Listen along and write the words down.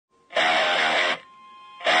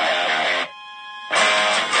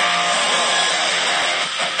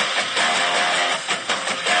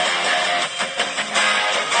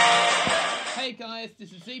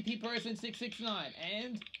BroZone669,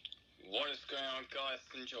 and what is going on, guys?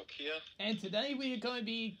 NinjaHawk here. And today we are going to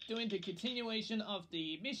be doing the continuation of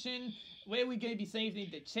the mission where we're going to be saving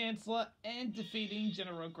the Chancellor and defeating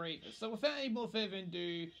General Grievous. So without any more further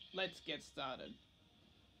ado, let's get started.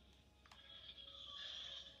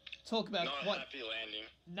 Talk about Not a happy landing.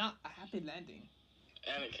 Not a happy landing.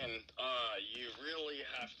 Anakin, you really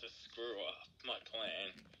have to screw up my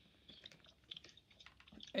plan.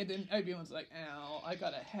 And then Obi-Wan's like, ow, I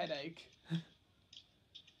got a headache.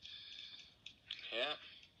 Yeah.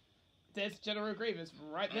 There's General Grievous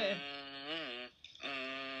right there.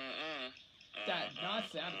 That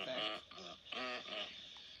nice sound effect.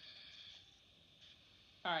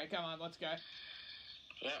 Alright, come on, let's go.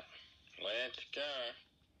 Yep, let's go.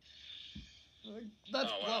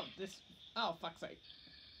 Let's blow this. Oh, fuck's sake.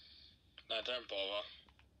 No, don't bother.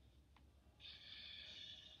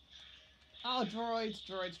 Oh,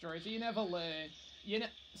 droids, you never learn.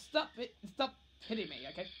 Stop hitting me,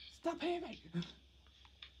 okay? Stop hitting me!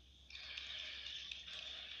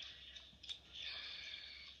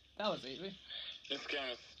 That was easy. This game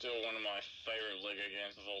is still one of my favourite LEGO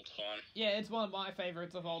games of all time. Yeah, it's one of my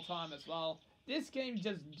favourites of all time as well. This game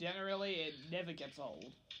just generally, it never gets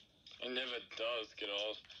old. It never does get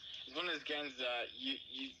old. It's one of those games that you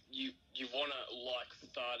want to like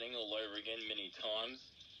starting all over again many times.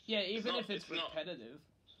 Yeah, even if it's repetitive.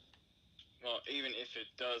 Well, even if it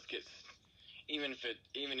does get samey,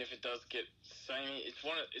 it's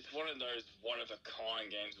one of those one of a kind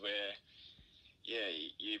games where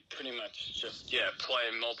you pretty much just play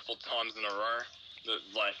it multiple times in a row,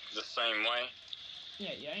 like the same way.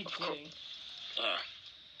 Yeah, you ain't kidding. Yeah.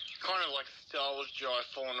 Kind of like Star Wars Jedi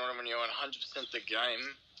Fallen Order when you're on 100% the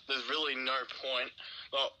game. There's really no point.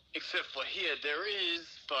 Well, except for here, there is,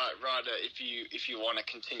 but rather if you want to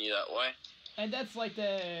continue that way. And that's like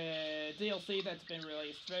the DLC that's been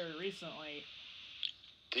released very recently.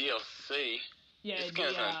 DLC? Yeah,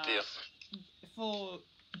 DLC. For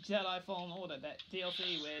Jedi Fallen Order, that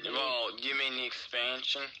DLC where... Well, you mean the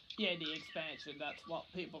expansion? Yeah, the expansion, that's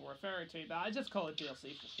what people refer to, but I just call it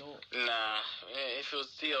DLC for short. Nah, if it was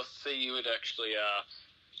DLC, you would actually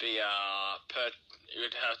it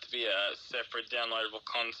would have to be a separate downloadable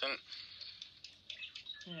content.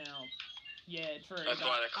 Yeah, true. That's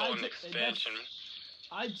why they call it an expansion.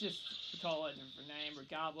 I just call it a different name,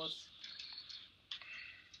 regardless.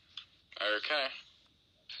 Okay.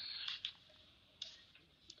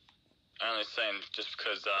 I'm only saying just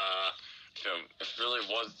because if it really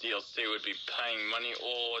was DLC, we'd be paying money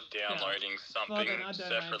or downloading something I don't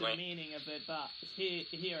separately. know the meaning of it, but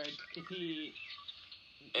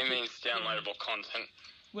it means downloadable content.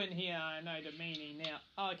 When here, I know the meaning now.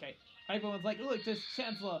 Oh, okay. Everyone's like, look, there's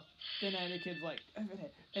Chancellor. Then Anakin's like, over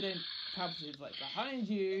there. And then Palpatine's like, behind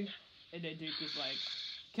you. And then Duke is like,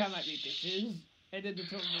 come at me, bitches. And then the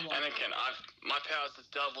two of them are like... Anakin, my powers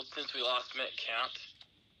have doubled since we last met, Count.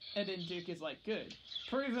 And then Duke is like, good.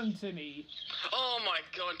 Prove them to me. Oh my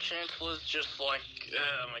god, Chancellor's just like...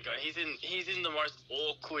 oh my god, he's in the most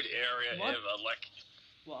awkward area ever. Like...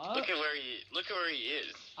 What? Look at where he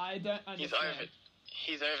is. I don't understand.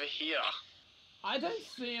 He's over here. I don't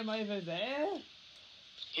see him over there.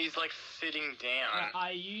 He's like sitting down.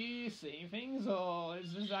 Are you seeing things, or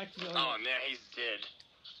is this actually... Oh, now he's dead.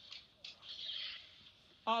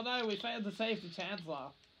 Oh no, we failed to save the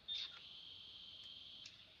Chancellor.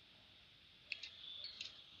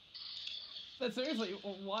 But seriously,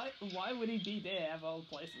 why would he be there of all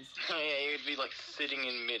places? Yeah, he would be like sitting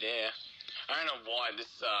in midair. I don't know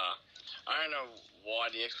why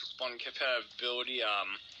the Xbox compatibility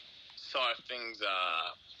side of things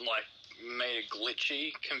like made it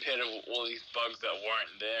glitchy compared to all these bugs that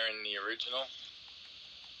weren't there in the original.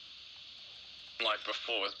 Like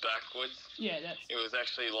before it was backwards. Yeah, it was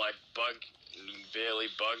actually like barely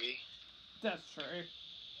buggy. That's true.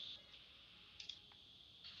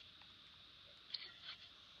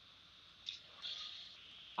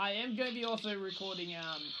 I am going to be also recording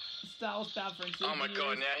Star Wars Battlefront 2 Oh my videos.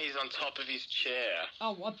 god, now he's on top of his chair.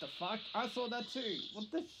 Oh, what the fuck? I saw that too. What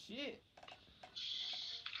the shit?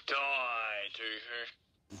 Die,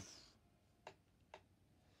 Dooku.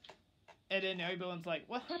 And then Obi-Wan's like,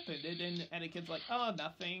 what happened? And then Anakin's like, oh,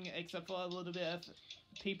 nothing, except for a little bit of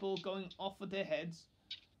people going off with their heads.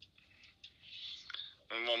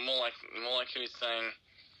 And more like he was saying,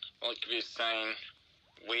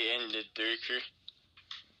 we ended Dooku.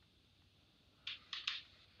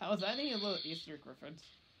 I was adding a little Easter egg reference.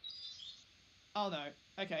 Oh no.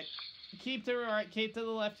 Okay. Keep to the right, keep to the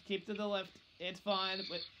left, keep to the left. It's fine.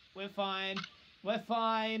 We're fine. We're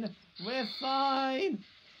fine. We're fine.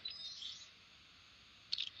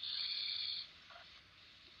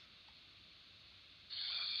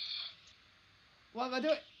 What am I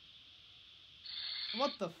doing?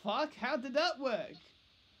 What the fuck? How did that work?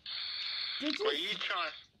 Did you? Were you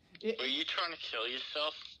trying to kill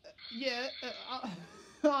yourself? Yeah,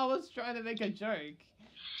 I was trying to make a joke.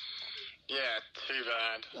 Yeah, too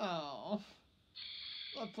bad. Oh,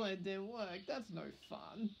 my plan didn't work. That's no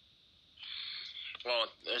fun. Well,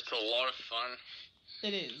 it's a lot of fun.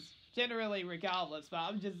 It is. Generally, regardless, but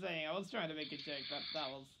I'm just saying, I was trying to make a joke, but that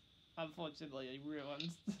was unfortunately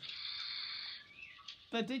ruined.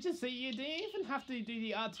 But did you see, you didn't even have to do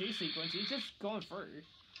the R2 sequence, you just gone through.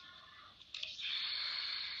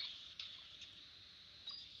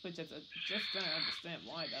 Which I just don't understand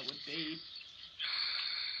why that would be.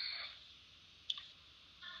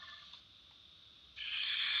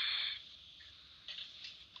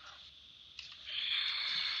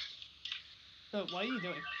 So, what are you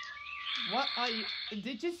doing? What are you...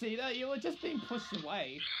 Did you see that? You were just being pushed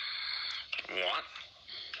away. What?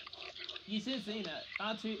 You should have seen it.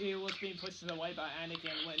 R2 was being pushed away by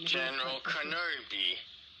Anakin when General Kenobi.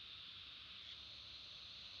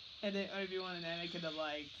 And then Obi-Wan and Anakin are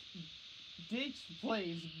like, Ditch,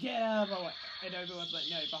 please, get out of the way. And Obi-Wan's like,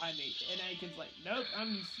 no, behind me. And Anakin's like, nope,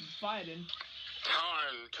 I'm just fighting.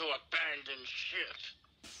 Time to abandon ship.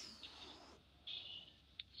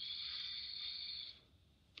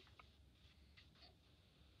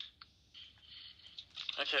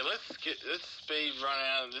 Okay, let's speed run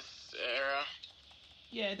out of this era.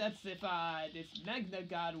 Yeah, that's if this Magna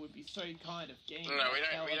Guard would be so kind of game. No, we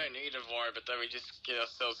don't need to worry, but then we just get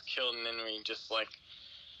ourselves killed and then we just like,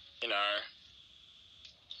 you know,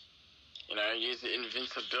 use the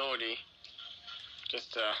invincibility.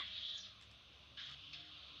 Just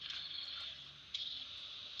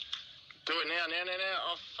do it now.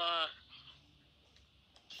 Oh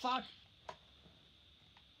fuck.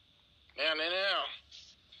 Now.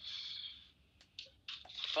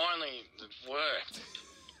 Finally, it worked.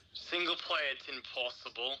 Single player, it's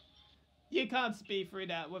impossible. You can't speed through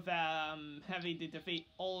that without having to defeat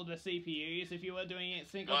all the CPUs if you were doing it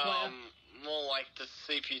single player. More like the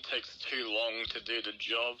CPU takes too long to do the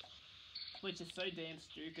job. Which is so damn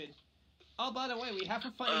stupid. Oh, by the way, we have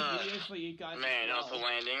a funny video for you guys. Man, as well. after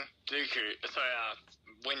landing,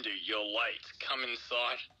 Windu, you're late. Come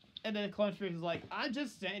inside. And then the Clone Trooper is like, I'm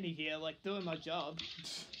just standing here, like, doing my job.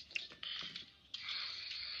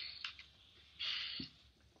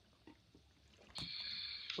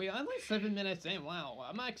 We're only 7 minutes in, wow,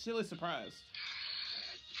 I'm actually surprised.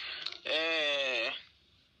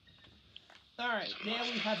 Alright, now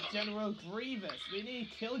we have General Grievous. We need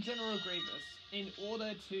to kill General Grievous in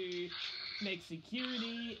order to make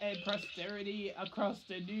security and prosperity across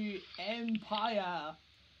the new Empire.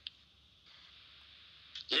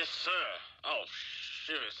 Yes, sir. Oh,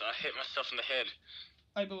 shit, I hit myself in the head.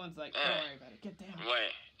 Obi-Wan's like, don't worry about it, get down.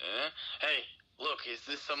 Wait, hey, look, is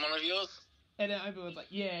this someone of yours? And then Obi-Wan's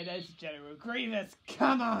like, yeah, that's General Grievous,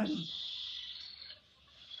 come on!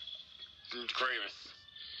 Grievous.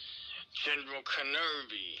 General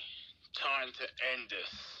Kenobi. Time to end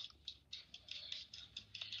this.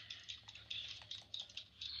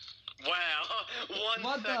 Wow,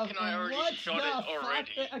 one second I already shot it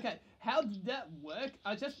already. Okay, how did that work?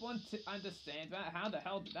 I just want to understand that. How the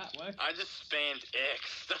hell did that work? I just spammed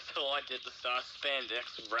X. That's all I did to start. Spammed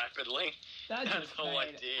X rapidly. That's all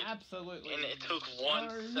I did. Absolutely. And it took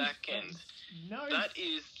 1 second. That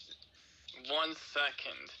is 1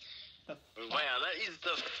 second. Wow, that is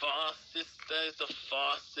the fastest. That is the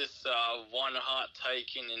fastest one heart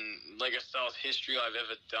taken in LEGO Star Wars history I've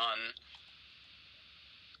ever done.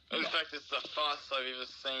 In fact, it's the fastest I've ever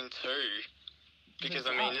seen too. Because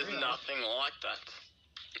I mean, there's nothing like that.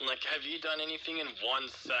 Like, have you done anything in 1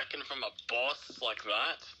 second from a boss like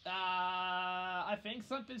that? I think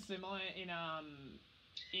something similar in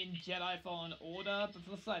Jedi Fallen Order, but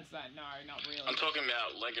besides that, no, not really. I'm talking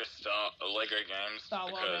about LEGO games. Oh,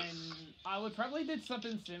 well then, I would probably did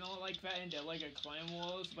something similar like that in the LEGO Clone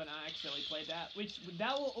Wars when I actually played that, which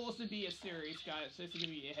that will also be a series, guys, just to give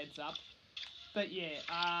you a heads up. But yeah,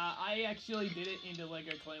 I actually did it in the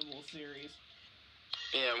LEGO Clone Wars series.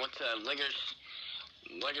 Yeah, what's that? LEGO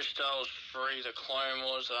Star Wars 3, the Clone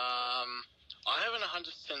Wars, I haven't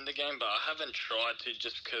 100% the game, but I haven't tried to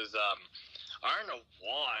just because, I don't know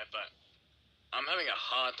why, but I'm having a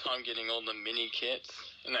hard time getting all the mini kits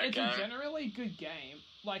in that game. It's a generally good game.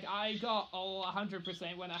 Like, I got all 100%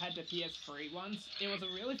 when I had the PS3 once. It was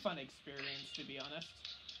a really fun experience, to be honest.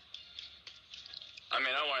 I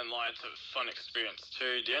mean, I won't lie, it's a fun experience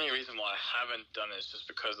too. The only reason why I haven't done it is just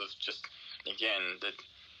because of again,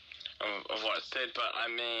 of what I said. But I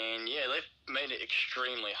mean, yeah, they've made it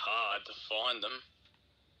extremely hard to find them.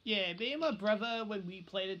 Yeah, me and my brother, when we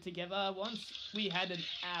played it together once, we had an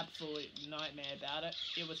absolute nightmare about it.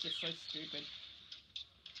 It was just so stupid.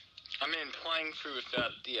 I mean, playing through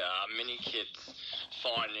without the mini kits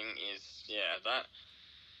fighting is, yeah, that.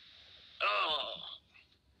 Oh.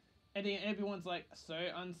 And then everyone's like so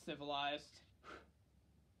uncivilized.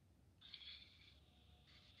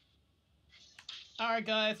 Alright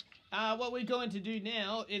guys, what we're going to do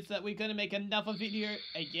now is that we're going to make another video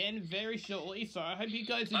again very shortly, so I hope you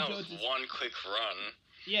guys enjoyed this. One quick run.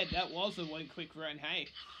 Yeah, that was a one quick run, hey.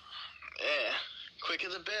 Yeah, quicker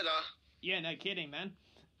the better. Yeah, no kidding, man.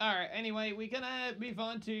 Alright, anyway, we're gonna move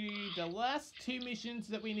on to the last 2 missions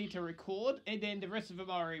that we need to record, and then the rest of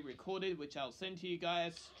them are already recorded, which I'll send to you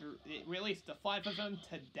guys. It released the 5 of them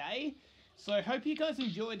today, so I hope you guys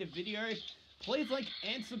enjoyed the video. Please like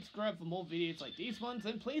and subscribe for more videos like these ones,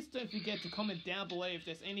 and please don't forget to comment down below if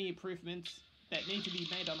there's any improvements that need to be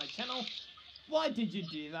made on my channel. Why did you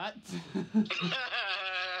do that?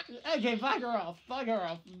 Okay, bugger off, bugger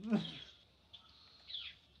off.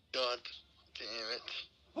 God damn it.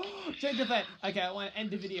 Check the fact. Okay, I want to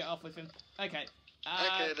end the video off with him. Okay.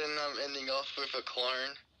 Okay, then I'm ending off with a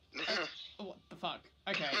clone. What the fuck?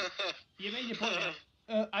 Okay. You made your point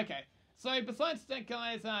now. Okay. So, besides that,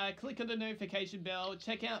 guys, click on the notification bell.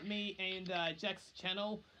 Check out me and Jack's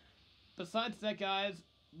channel. Besides that, guys,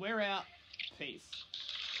 we're out. Peace.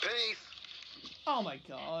 Peace. Oh my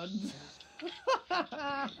god.